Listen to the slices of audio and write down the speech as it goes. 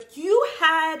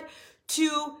had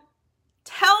to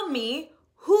tell me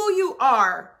who you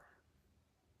are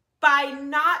by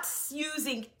not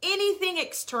using anything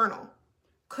external,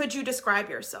 could you describe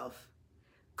yourself?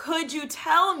 Could you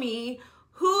tell me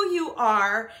who you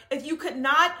are if you could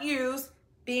not use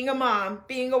being a mom,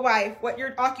 being a wife, what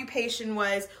your occupation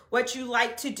was, what you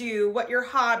like to do, what your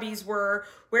hobbies were,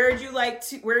 where you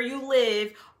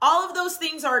live? All of those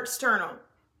things are external.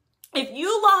 If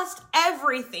you lost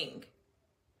everything,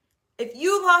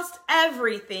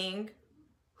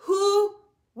 who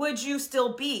would you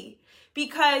still be?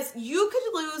 Because you could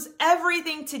lose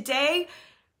everything today,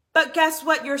 but guess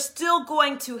what? You're still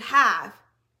going to have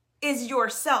is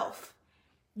yourself.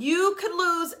 You could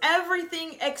lose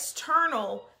everything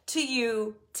external to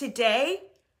you today,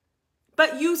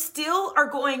 but you still are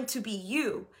going to be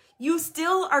you. You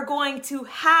still are going to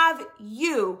have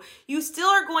you. You still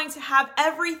are going to have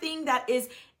everything that is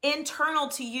internal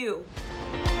to you.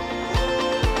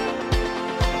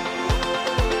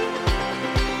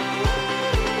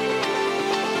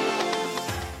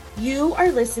 You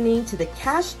are listening to the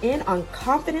Cash In on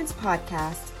Confidence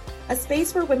podcast, a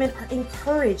space where women are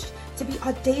encouraged to be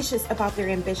audacious about their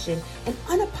ambition and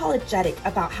unapologetic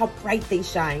about how bright they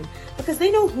shine because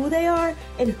they know who they are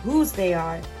and whose they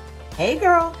are. Hey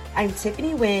girl, I'm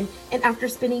Tiffany Wynn, and after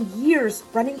spending years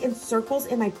running in circles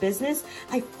in my business,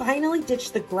 I finally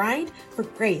ditched the grind for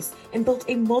grace and built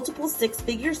a multiple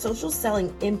six-figure social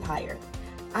selling empire.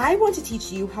 I want to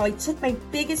teach you how I took my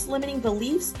biggest limiting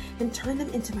beliefs and turned them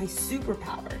into my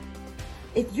superpower.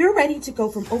 If you're ready to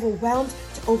go from overwhelmed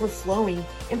to overflowing,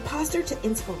 imposter to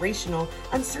inspirational,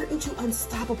 uncertain to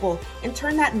unstoppable, and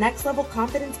turn that next level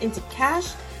confidence into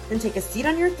cash, then take a seat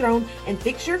on your throne and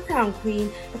fix your crown, queen,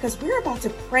 because we're about to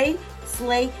pray,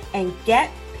 slay, and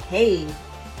get paid.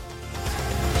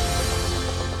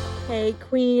 Hey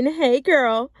queen, hey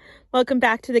girl. Welcome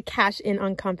back to the Cash In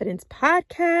on Confidence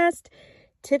podcast.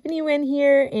 Tiffany Wynn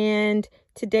here, and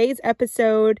today's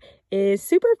episode is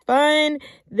super fun.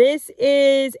 This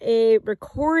is a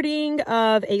recording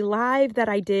of a live that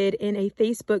I did in a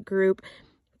Facebook group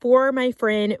for my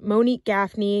friend Monique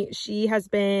Gaffney. She has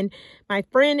been my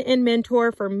friend and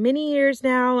mentor for many years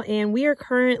now, and we are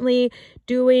currently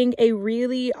doing a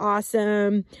really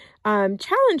awesome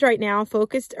challenge right now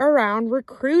focused around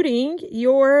recruiting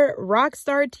your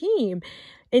rockstar team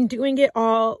and doing it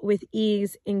all with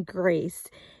ease and grace.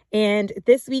 And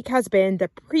this week has been the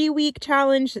pre-week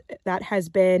challenge that has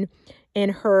been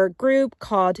in her group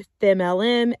called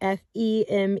FEMLM,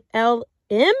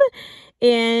 FEMLM.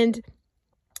 And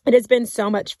it has been so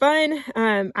much fun.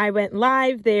 I went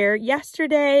live there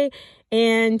yesterday,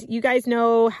 and you guys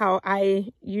know how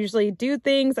I usually do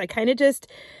things. I kind of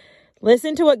just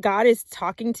listen to what God is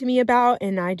talking to me about,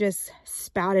 and I just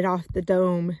spout it off the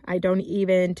dome. I don't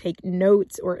even take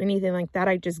notes or anything like that.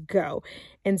 I just go.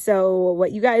 And so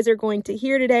what you guys are going to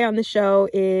hear today on the show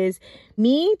is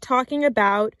me talking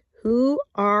about who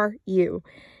are you?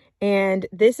 And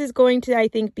this is going to, I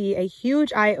think, be a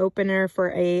huge eye-opener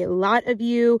for a lot of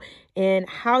you and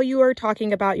how you are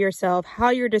talking about yourself, how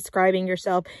you're describing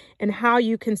yourself, and how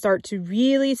you can start to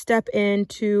really step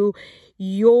into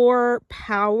your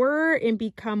power and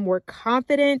become more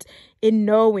confident in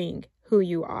knowing who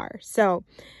you are. So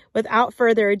without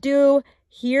further ado,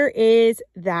 here is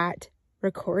that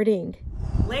recording.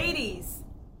 Ladies,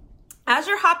 as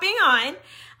you're hopping on,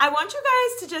 I want you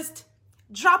guys to just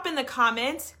drop in the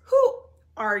comments, who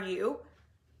are you?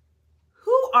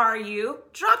 Who are you?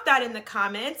 Drop that in the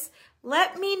comments.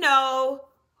 Let me know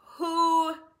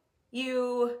who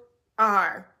you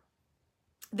are.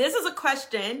 This is a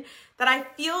question that I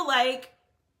feel like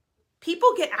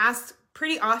people get asked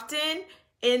pretty often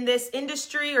in this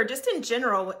industry or just in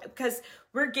general, because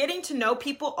we're getting to know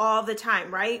people all the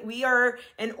time, right?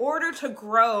 In order to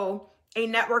grow a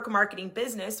network marketing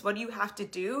business, what do you have to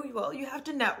do? Well, you have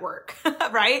to network,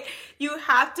 right? You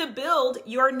have to build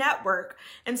your network.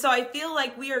 And so I feel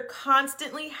like we are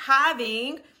constantly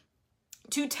having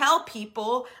to tell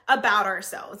people about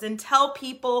ourselves and tell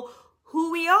people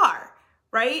who we are,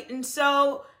 right? And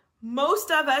so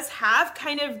most of us have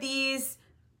kind of these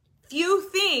few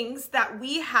things that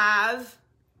we have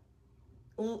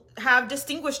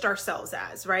distinguished ourselves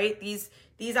as, right? These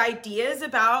ideas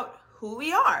about who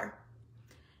we are.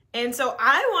 And so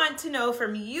I want to know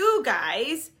from you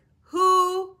guys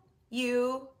who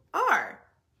you are,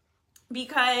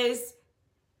 because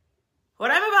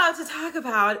what I'm about to talk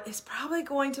about is probably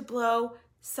going to blow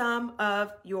some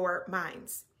of your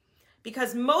minds.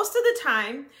 Because most of the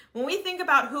time, when we think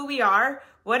about who we are,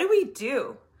 what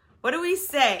do? What do we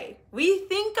say? We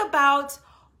think about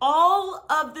all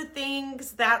of the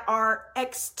things that are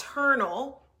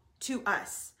external to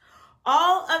us.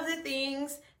 All of the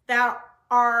things that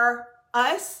are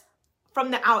us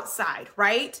from the outside,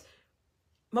 right?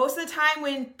 Most of the time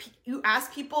when you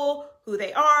ask people who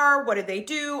they are, what do they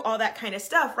do, all that kind of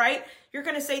stuff, right? You're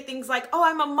going to say things like, oh,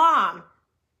 I'm a mom,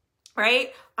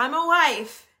 right? I'm a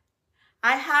wife.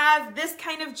 I have this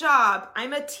kind of job.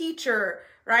 I'm a teacher,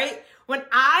 right? When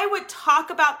I would talk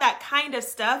about that kind of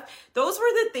stuff, those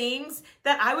were the things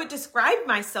that I would describe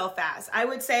myself as. I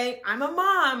would say, I'm a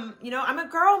mom, I'm a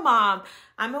girl mom,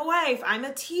 I'm a wife, I'm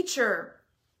a teacher.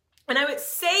 And I would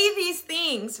say these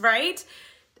things, right,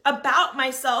 about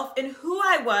myself and who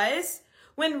I was,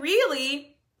 when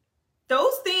really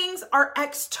those things are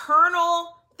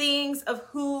external things of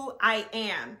who I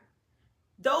am.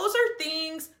 Those are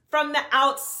things from the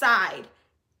outside,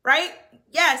 right?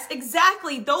 Yes,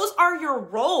 exactly. Those are your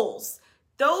roles.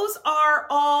 Those are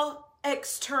all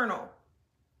external,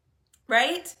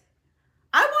 right?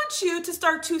 I want you to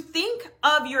start to think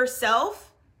of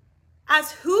yourself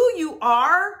as who you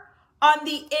are on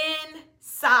the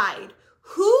inside.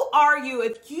 Who are you?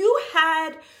 If you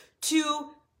had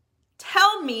to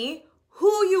tell me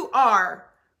who you are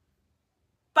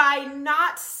by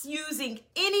not using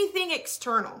anything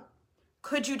external,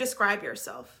 could you describe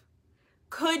yourself?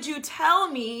 Could you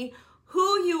tell me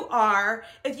who you are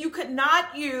if you could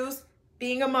not use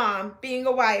being a mom, being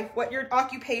a wife, what your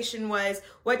occupation was,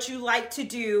 what you like to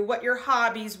do, what your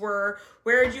hobbies were,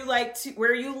 where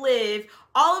you live?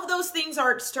 All of those things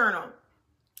are external.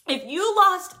 If you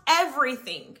lost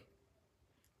everything,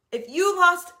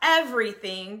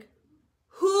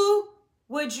 who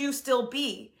would you still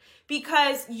be?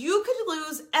 Because you could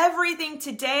lose everything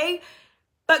today,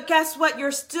 but guess what?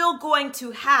 You're still going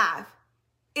to have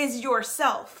is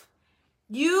yourself.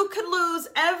 You could lose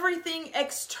everything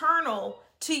external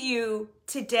to you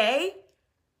today,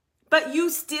 but you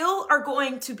still are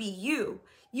going to be you.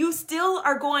 You still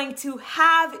are going to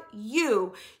have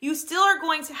you. You still are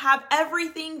going to have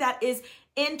everything that is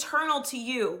internal to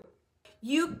you.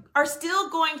 You are still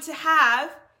going to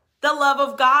have the love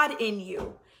of God in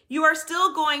you. You are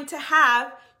still going to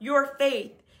have your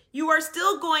faith. You are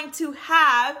still going to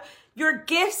have your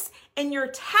gifts and your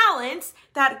talents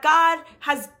that God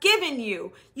has given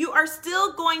you. You are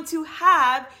still going to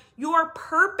have your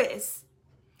purpose.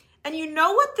 And you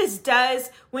know what this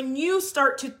does when you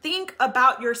start to think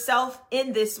about yourself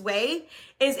in this way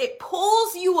is it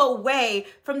pulls you away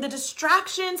from the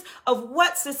distractions of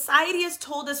what society has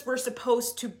told us we're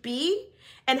supposed to be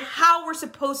and how we're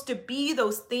supposed to be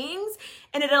those things.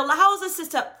 And it allows us to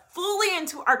step fully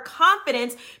into our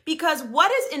confidence, because what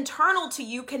is internal to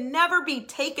you can never be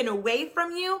taken away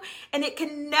from you, and it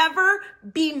can never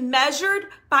be measured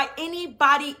by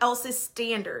anybody else's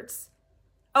standards.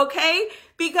 Okay?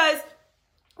 Because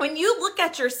when you look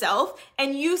at yourself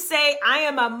and you say, I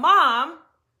am a mom,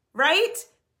 right?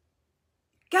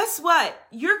 Guess what?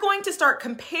 You're going to start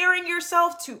comparing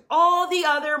yourself to all the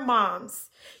other moms.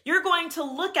 You're going to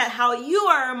look at how you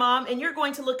are a mom, and you're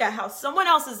going to look at how someone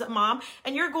else is a mom,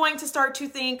 and you're going to start to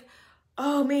think,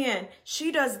 oh man,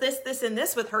 she does this, this, and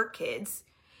this with her kids.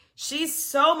 She's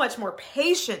so much more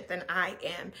patient than I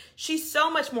am. She's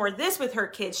so much more this with her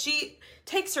kids. She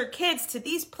takes her kids to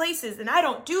these places, and I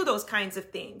don't do those kinds of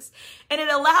things. And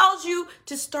it allows you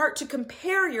to start to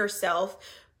compare yourself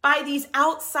by these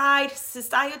outside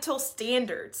societal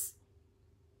standards.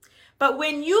 But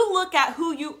when you look at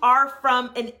who you are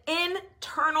from an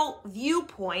internal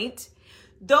viewpoint,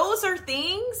 those are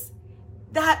things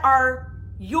that are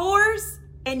yours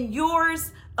and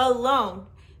yours alone.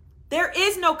 There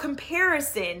is no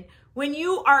comparison when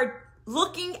you are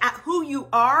looking at who you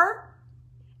are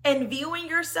and viewing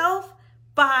yourself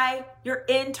by your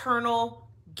internal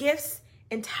gifts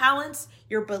and talents,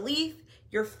 your belief,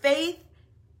 your faith.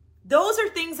 Those are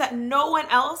things that no one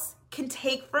else can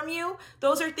take from you.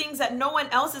 Those are things that no one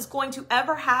else is going to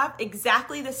ever have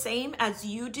exactly the same as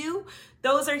you do.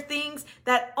 Those are things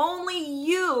that only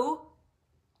you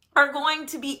are going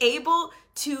to be able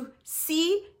to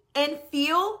see and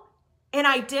feel and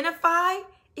identify.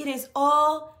 It is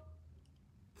all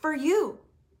for you.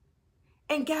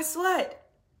 And guess what?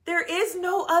 There is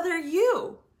no other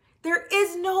you. There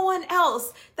is no one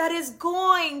else that is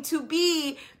going to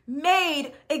be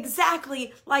made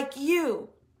exactly like you.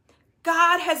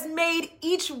 God has made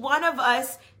each one of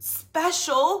us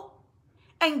special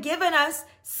and given us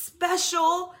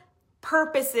special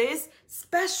purposes,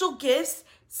 special gifts,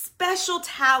 special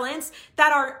talents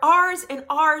that are ours and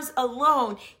ours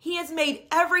alone. He has made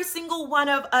every single one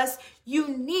of us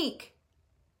unique.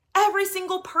 Every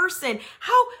single person.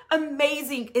 How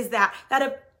amazing is that?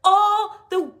 That all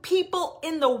the people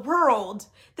in the world,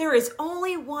 there is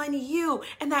only one you,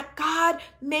 and that God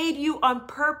made you on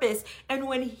purpose. And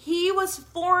when he was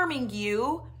forming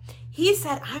you, he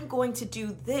said, I'm going to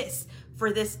do this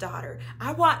for this daughter.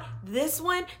 I want this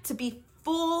one to be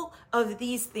full of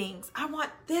these things. I want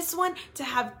this one to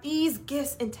have these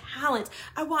gifts and talents.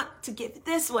 I want to give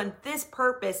this one this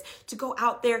purpose to go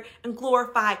out there and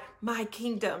glorify my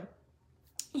kingdom.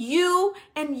 You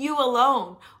and you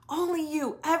alone, only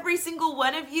you, every single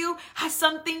one of you has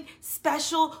something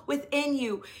special within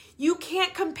you. You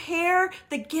can't compare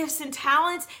the gifts and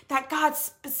talents that God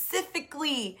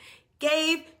specifically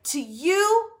gave to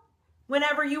you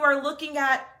whenever you are looking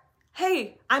at,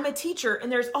 hey, I'm a teacher and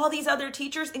there's all these other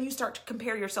teachers, and you start to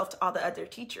compare yourself to all the other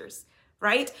teachers,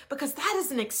 right? Because that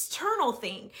is an external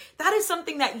thing. That is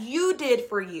something that you did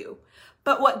for you.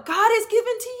 But what God has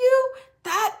given to you,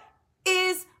 that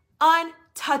is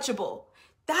untouchable.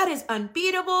 That is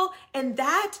unbeatable. And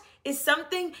that is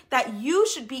something that you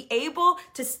should be able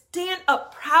to stand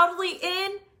up proudly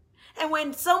in. And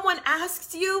when someone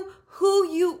asks you who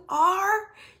you are,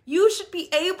 you should be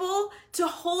able to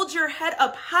hold your head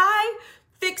up high,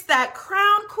 fix that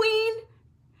crown, queen,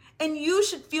 and you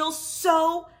should feel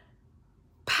so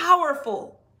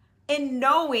powerful in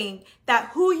knowing that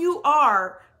who you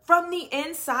are from the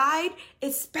inside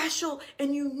is special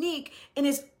and unique and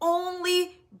is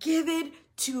only given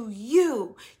to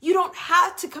you. You don't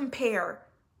have to compare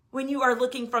when you are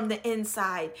looking from the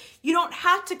inside. You don't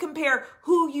have to compare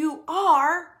who you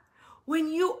are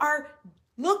when you are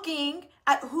looking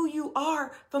at who you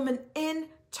are from an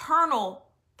internal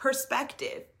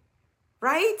perspective,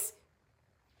 right?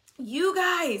 You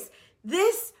guys,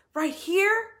 this right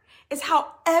here is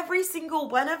how every single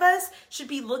one of us should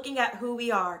be looking at who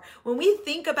we are. When we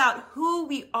think about who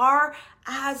we are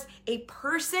as a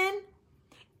person,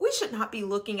 we should not be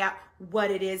looking at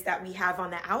what it is that we have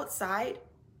on the outside.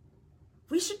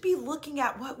 We should be looking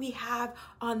at what we have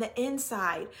on the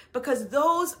inside, because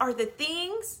those are the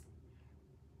things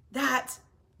that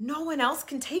no one else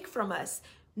can take from us.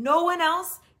 No one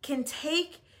else can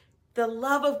take the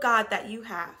love of God that you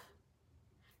have.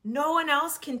 No one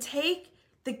else can take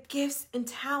the gifts and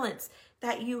talents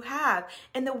that you have.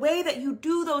 And the way that you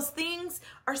do those things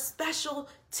are special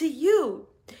to you.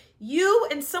 You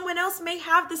and someone else may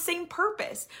have the same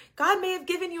purpose. God may have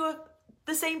given you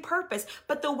the same purpose,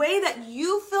 but the way that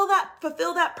you fulfill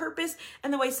that purpose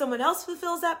and the way someone else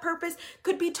fulfills that purpose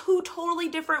could be two totally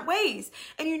different ways.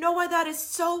 And you know why that is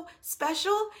so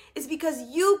special? Is because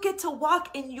you get to walk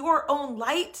in your own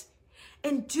light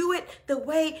and do it the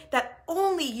way that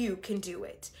only you can do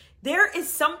it. There is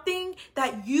something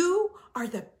that you are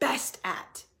the best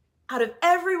at. Out of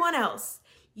everyone else,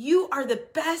 you are the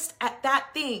best at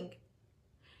that thing.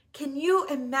 Can you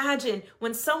imagine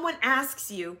when someone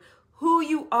asks you who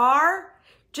you are,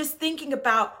 just thinking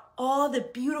about all the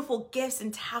beautiful gifts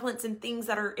and talents and things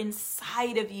that are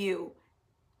inside of you?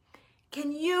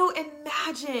 Can you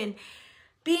imagine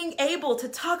being able to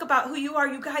talk about who you are?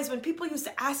 You guys, when people used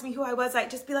to ask me who I was,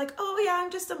 I'd just be like, oh yeah, I'm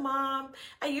just a mom.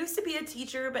 I used to be a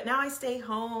teacher, but now I stay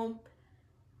home.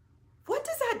 What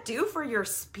does that do for your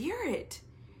spirit?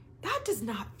 That does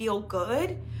not feel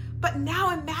good. But now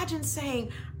imagine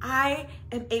saying, I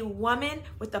am a woman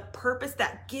with a purpose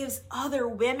that gives other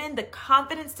women the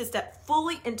confidence to step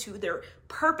fully into their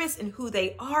purpose and who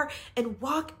they are and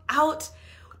walk out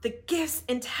the gifts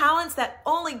and talents that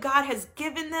only God has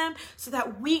given them so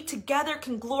that we together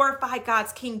can glorify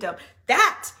God's kingdom.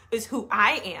 That is who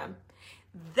I am.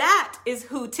 That is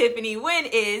who Tiffany Wynn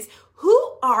is.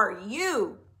 Who are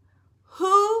you?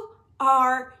 Who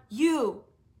are you?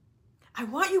 I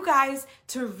want you guys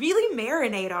to really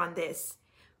marinate on this.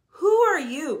 Who are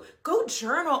you? Go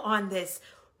journal on this.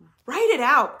 Write it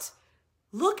out.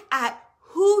 Look at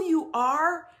who you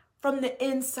are from the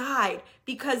inside,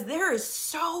 because there is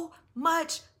so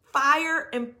much fire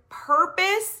and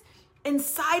purpose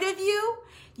inside of you.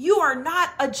 You are not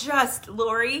a just,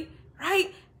 Lori,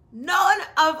 right? None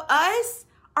of us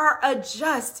are a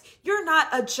just. You're not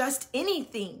a just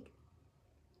anything.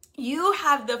 You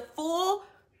have the full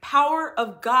power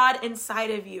of God inside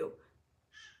of you.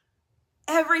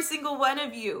 Every single one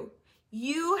of you.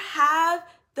 You have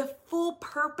the full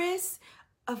purpose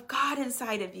of God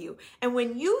inside of you. And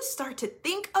when you start to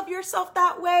think of yourself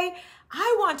that way,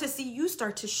 I want to see you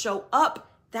start to show up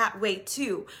that way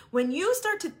too. When you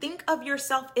start to think of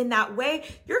yourself in that way,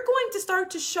 you're going to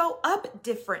start to show up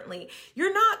differently.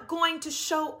 You're not going to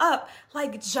show up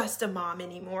like just a mom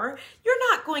anymore.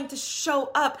 You're not going to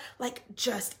show up like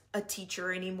just a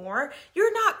teacher anymore.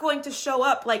 You're not going to show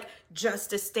up like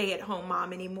just a stay-at-home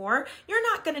mom anymore. You're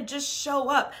not going to just show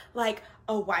up like,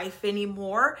 a wife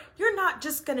anymore. You're not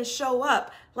just going to show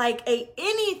up like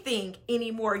anything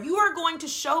anymore. You are going to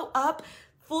show up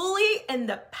fully in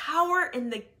the power, in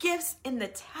the gifts, in the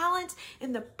talent,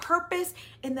 in the purpose,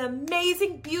 in the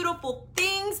amazing, beautiful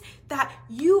things that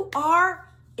you are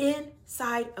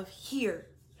inside of here.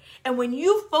 And when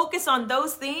you focus on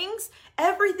those things,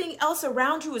 everything else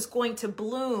around you is going to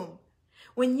bloom.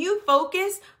 When you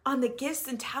focus on the gifts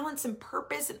and talents and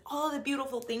purpose and all of the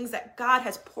beautiful things that God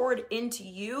has poured into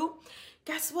you,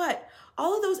 guess what?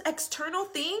 All of those external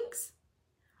things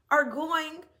are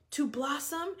going to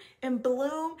blossom and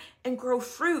bloom and grow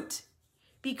fruit,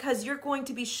 because you're going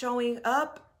to be showing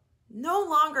up no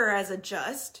longer as a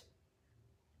just,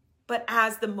 but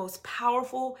as the most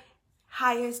powerful,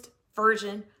 highest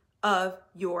version of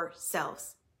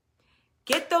yourselves.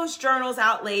 Get those journals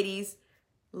out, ladies.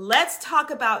 Let's talk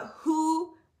about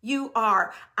who you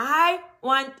are. I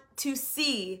want to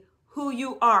see who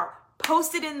you are.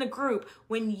 Post it in the group.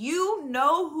 When you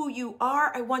know who you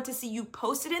are, I want to see you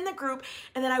post it in the group,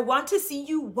 and then I want to see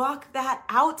you walk that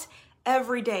out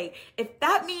every day. If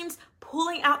that means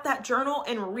pulling out that journal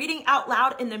and reading out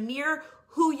loud in the mirror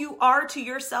who you are to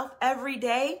yourself every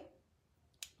day,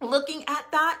 looking at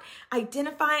that,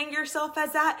 identifying yourself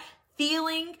as that,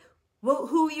 feeling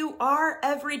who you are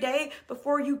every day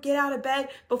before you get out of bed,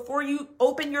 before you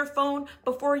open your phone,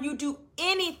 before you do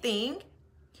anything,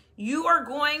 you are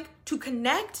going to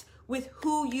connect with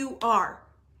who you are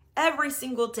every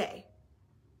single day.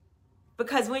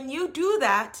 Because when you do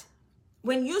that,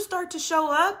 when you start to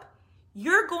show up,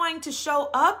 you're going to show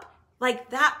up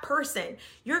like that person.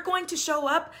 You're going to show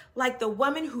up like the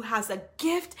woman who has a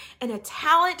gift and a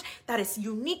talent that is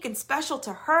unique and special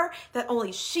to her, that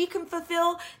only she can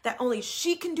fulfill, that only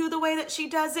she can do the way that she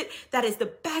does it, that is the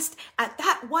best at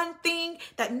that one thing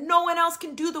that no one else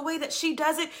can do the way that she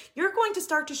does it. You're going to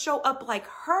start to show up like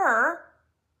her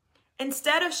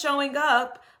instead of showing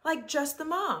up like just the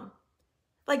mom,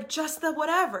 like just the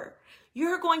whatever.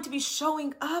 You're going to be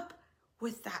showing up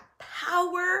with that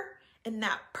power and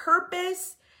that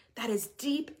purpose that is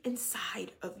deep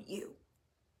inside of you.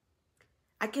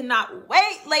 I cannot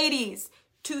wait, ladies,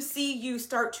 to see you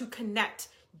start to connect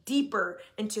deeper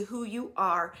into who you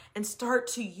are and start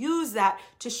to use that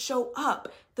to show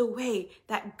up the way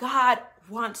that God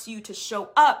wants you to show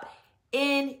up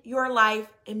in your life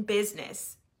and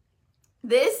business.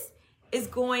 This is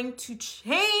going to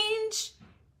change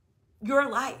your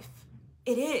life.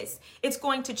 It is. It's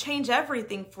going to change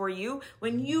everything for you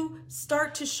when you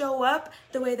start to show up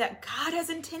the way that God has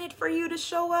intended for you to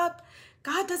show up.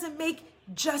 God doesn't make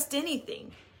just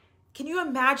anything. Can you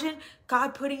imagine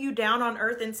God putting you down on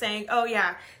earth and saying, oh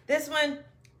yeah, this one,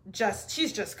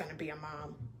 she's just going to be a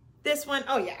mom. This one,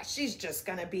 oh yeah, she's just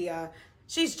going to be a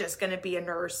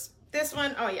nurse. This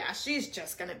one, oh yeah, she's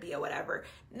just going to be a whatever.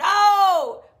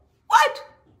 No! What?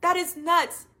 That is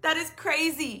nuts. That is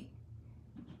crazy.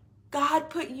 God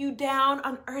put you down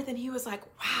on earth and he was like,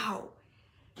 wow,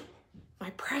 my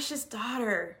precious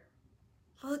daughter,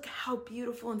 look how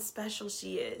beautiful and special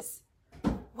she is.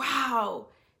 Wow,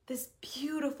 this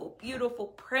beautiful, beautiful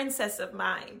princess of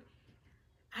mine.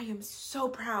 I am so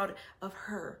proud of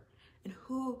her and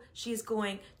who she is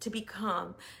going to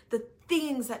become. The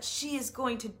things that she is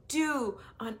going to do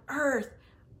on earth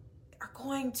are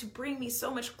going to bring me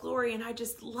so much glory, and I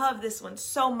just love this one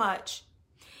so much.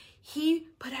 He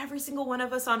put every single one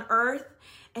of us on earth,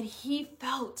 and he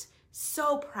felt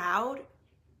so proud.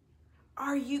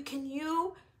 Can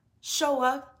you show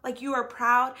up like you are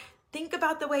proud? Think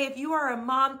about the way, if you are a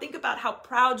mom, think about how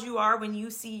proud you are when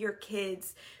you see your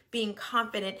kids being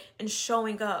confident and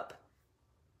showing up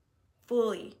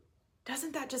fully.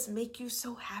 Doesn't that just make you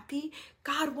so happy?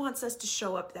 God wants us to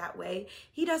show up that way.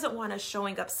 He doesn't want us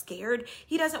showing up scared.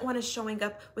 He doesn't want us showing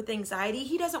up with anxiety.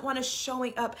 He doesn't want us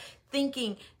showing up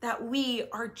thinking that we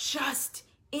are just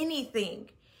anything.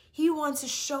 He wants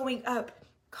us showing up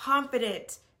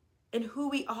confident in who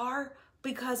we are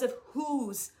because of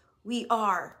whose we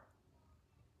are.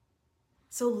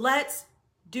 So let's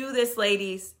do this,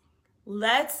 ladies.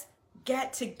 Let's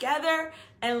get together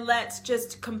and let's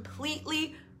just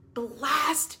completely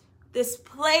blast this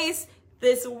place,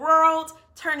 this world,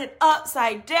 turn it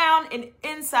upside down and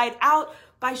inside out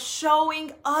by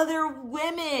showing other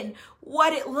women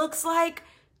what it looks like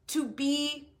to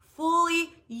be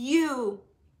fully you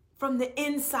from the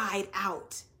inside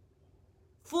out.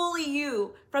 Fully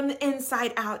you from the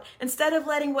inside out. Instead of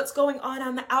letting what's going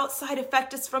on the outside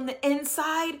affect us from the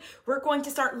inside, we're going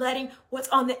to start letting what's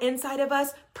on the inside of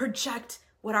us project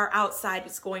what our outside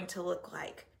is going to look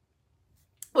like.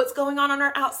 What's going on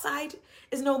our outside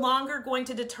is no longer going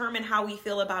to determine how we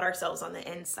feel about ourselves on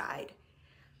the inside.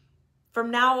 From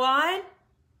now on,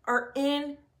 our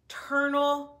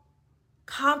internal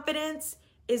confidence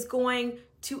is going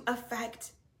to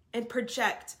affect and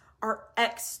project our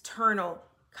external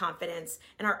confidence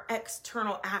and our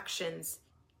external actions.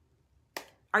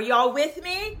 Are y'all with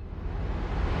me?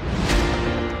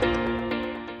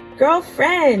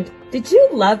 Girlfriend, did you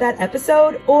love that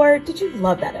episode or did you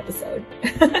love that episode?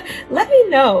 Let me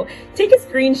know. Take a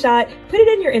screenshot, put it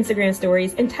in your Instagram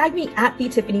stories, and tag me at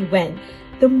 @TheTiffanyWen.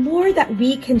 The more that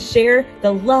we can share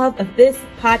the love of this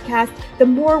podcast, the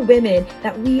more women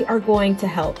that we are going to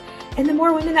help. And the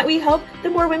more women that we help,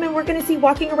 the more women we're going to see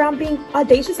walking around being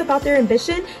audacious about their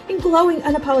ambition and glowing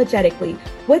unapologetically.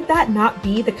 Would that not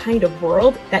be the kind of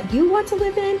world that you want to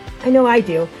live in? I know I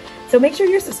do. So make sure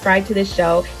you're subscribed to this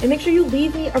show and make sure you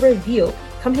leave me a review.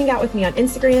 Come hang out with me on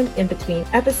Instagram in between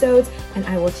episodes, and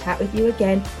I will chat with you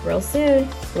again real soon.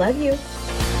 Love you.